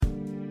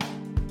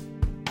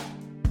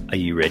Are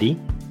you ready?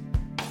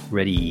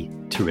 Ready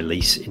to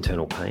release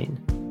internal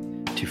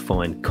pain? To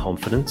find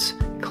confidence,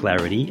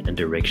 clarity, and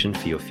direction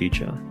for your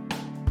future?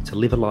 To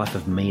live a life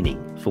of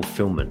meaning,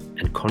 fulfillment,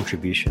 and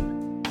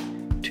contribution?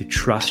 To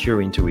trust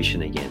your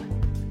intuition again,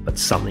 but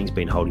something's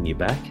been holding you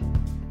back?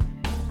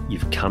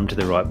 You've come to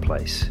the right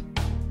place.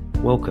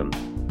 Welcome.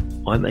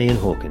 I'm Ian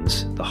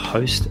Hawkins, the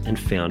host and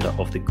founder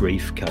of the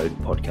Grief Code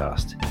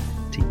podcast.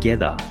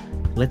 Together,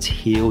 let's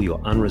heal your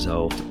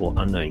unresolved or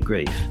unknown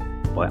grief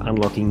by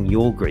unlocking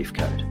your grief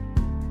code.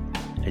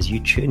 As you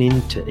tune in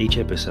to each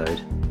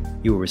episode,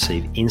 you will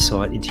receive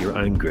insight into your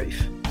own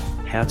grief,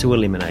 how to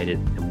eliminate it,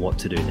 and what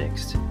to do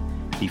next.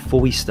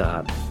 Before we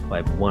start, I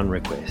have one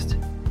request.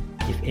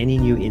 If any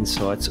new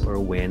insights or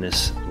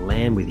awareness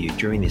land with you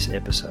during this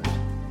episode,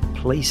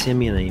 please send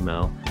me an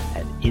email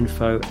at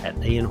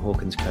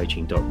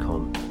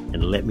info@ianhawkinscoaching.com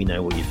and let me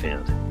know what you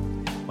found.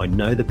 I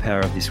know the power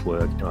of this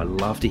work and I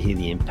love to hear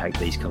the impact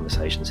these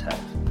conversations have.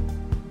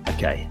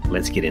 Okay,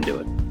 let's get into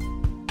it.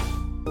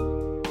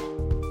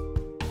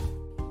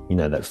 You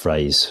know that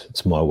phrase,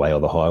 it's my way or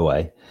the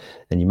highway,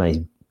 and you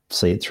may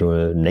see it through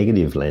a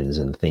negative lens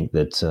and think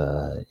that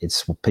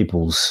it's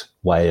people's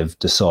way of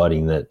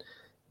deciding that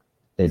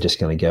they're just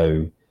going to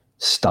go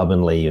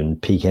stubbornly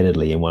and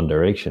pig-headedly in one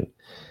direction,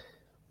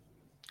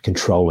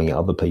 controlling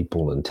other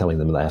people and telling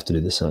them they have to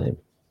do the same.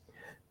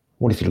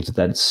 What if you looked at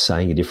that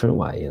saying a different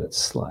way, and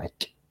it's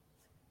like,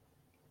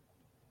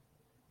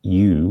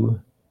 you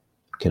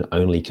can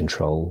only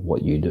control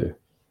what you do.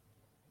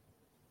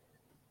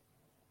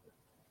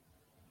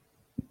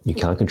 You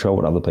can't control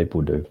what other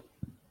people do.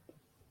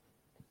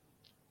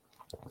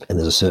 And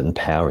there's a certain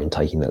power in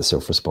taking that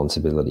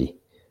self-responsibility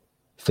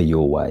for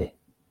your way.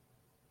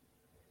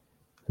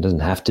 It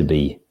doesn't have to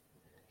be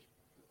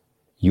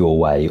your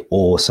way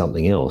or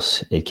something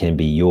else. It can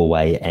be your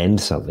way and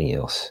something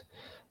else.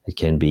 It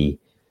can be,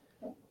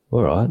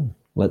 all right,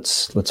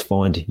 let's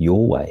find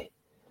your way.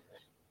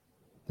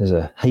 There's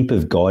a heap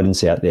of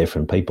guidance out there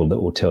from people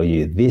that will tell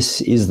you, this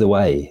is the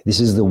way,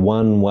 this is the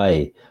one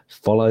way,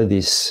 follow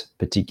this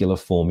particular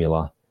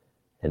formula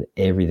and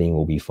everything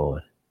will be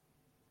fine.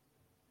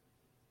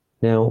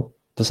 Now,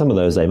 for some of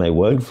those, they may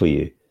work for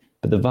you,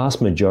 but the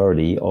vast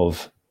majority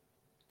of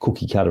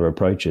cookie cutter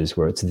approaches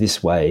where it's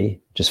this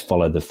way, just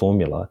follow the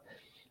formula,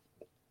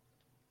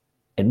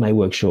 it may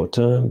work short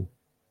term,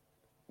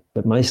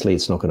 but mostly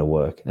it's not going to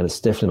work, and it's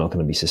definitely not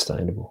going to be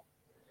sustainable.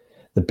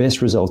 The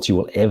best results you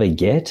will ever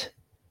get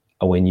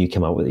are when you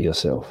come up with it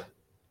yourself.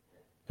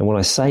 And when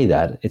I say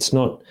that, it's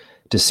not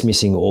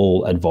dismissing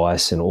all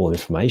advice and all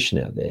information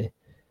out there,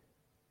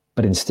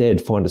 but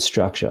instead find a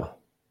structure,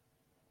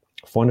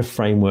 find a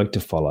framework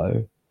to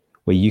follow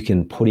where you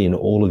can put in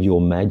all of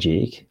your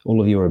magic, all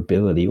of your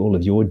ability, all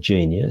of your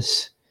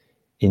genius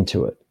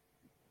into it.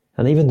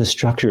 And even the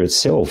structure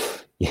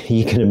itself,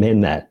 you can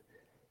amend that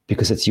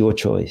because it's your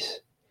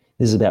choice.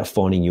 This is about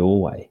finding your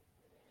way.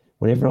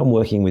 Whenever I'm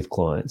working with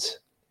clients,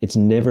 it's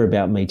never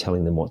about me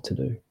telling them what to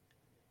do.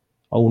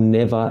 I will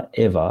never,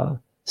 ever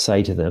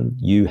say to them,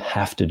 you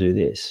have to do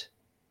this.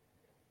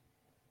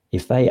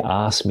 If they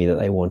ask me that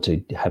they want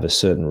to have a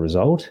certain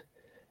result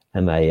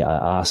and they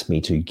ask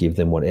me to give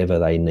them whatever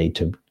they need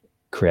to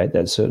create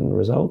that certain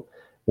result,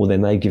 well,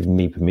 then they've given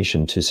me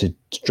permission to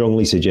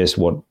strongly suggest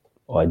what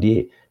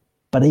idea.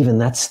 But even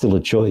that's still a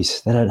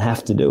choice. They don't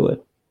have to do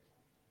it.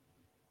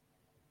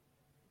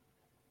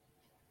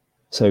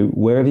 So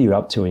wherever you're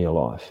up to in your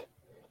life,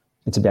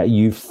 it's about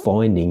you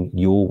finding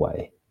your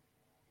way.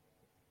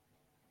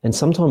 And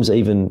sometimes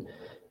even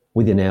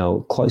within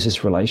our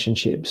closest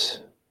relationships,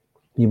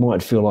 you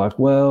might feel like,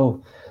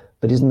 well,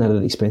 but isn't that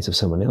at the expense of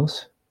someone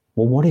else?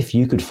 Well, what if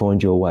you could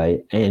find your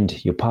way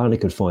and your partner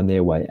could find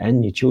their way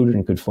and your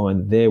children could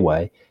find their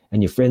way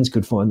and your friends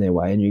could find their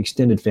way and your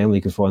extended family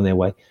could find their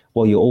way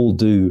while you all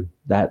do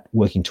that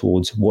working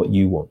towards what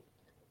you want,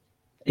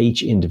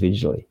 each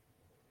individually?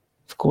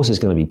 Of course, there's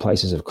going to be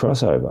places of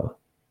crossover,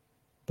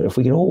 but if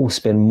we can all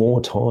spend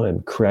more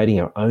time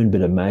creating our own bit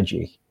of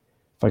magic,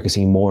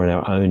 focusing more on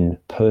our own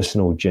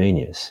personal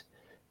genius,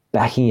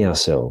 backing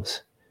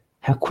ourselves,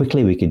 how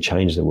quickly we could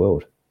change the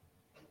world.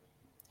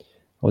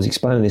 I was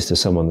explaining this to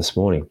someone this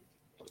morning.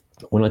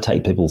 When I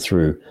take people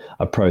through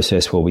a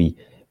process where we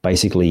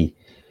basically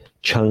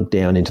chunk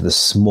down into the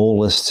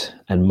smallest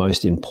and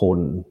most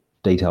important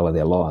detail of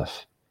their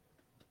life,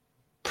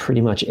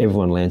 pretty much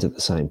everyone lands at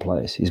the same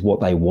place, is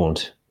what they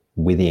want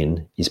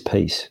within is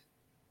peace.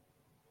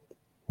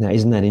 Now,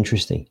 isn't that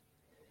interesting?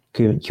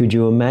 Could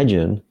you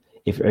imagine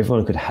if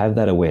everyone could have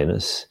that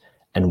awareness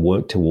and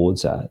work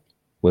towards that,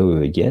 where we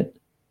would get?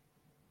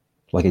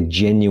 Like a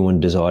genuine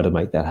desire to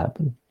make that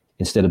happen,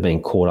 instead of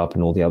being caught up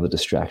in all the other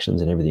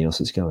distractions and everything else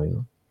that's going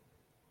on.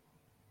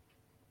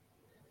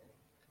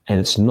 And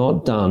it's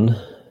not done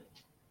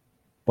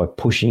by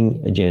pushing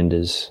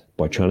agendas,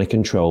 by trying to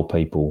control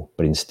people,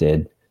 but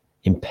instead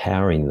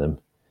empowering them.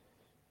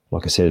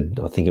 Like I said,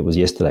 I think it was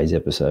yesterday's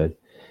episode,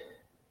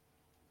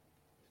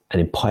 and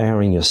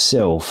empowering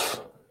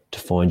yourself to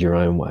find your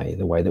own way,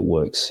 the way that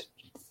works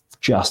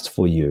just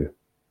for you.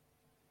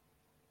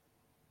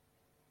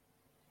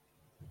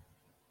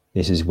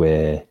 This is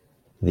where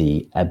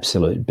the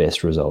absolute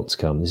best results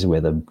come. This is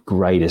where the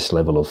greatest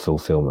level of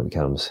fulfillment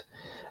comes.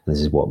 And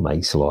this is what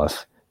makes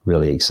life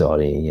really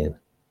exciting again.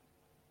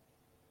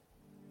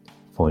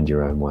 Find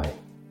your own way.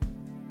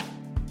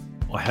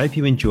 I hope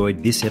you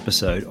enjoyed this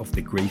episode of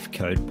the Grief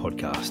Code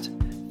podcast.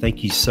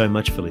 Thank you so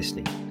much for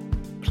listening.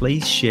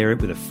 Please share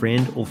it with a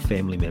friend or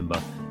family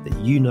member that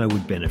you know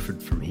would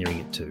benefit from hearing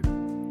it too.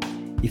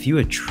 If you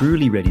are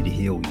truly ready to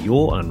heal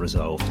your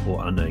unresolved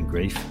or unknown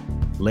grief,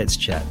 let's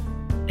chat.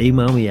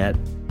 Email me at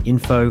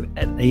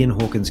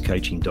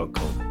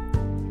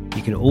info@ianhawkinscoaching.com.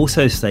 You can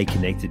also stay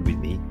connected with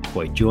me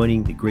by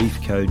joining the Grief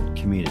Code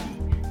community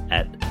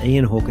at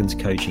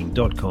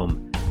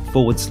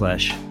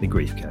ianhawkinscoaching.com/the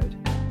Grief Code.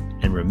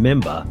 And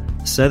remember,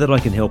 so that I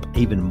can help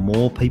even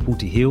more people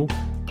to heal,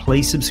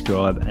 please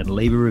subscribe and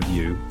leave a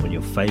review on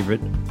your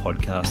favorite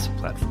podcast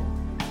platform.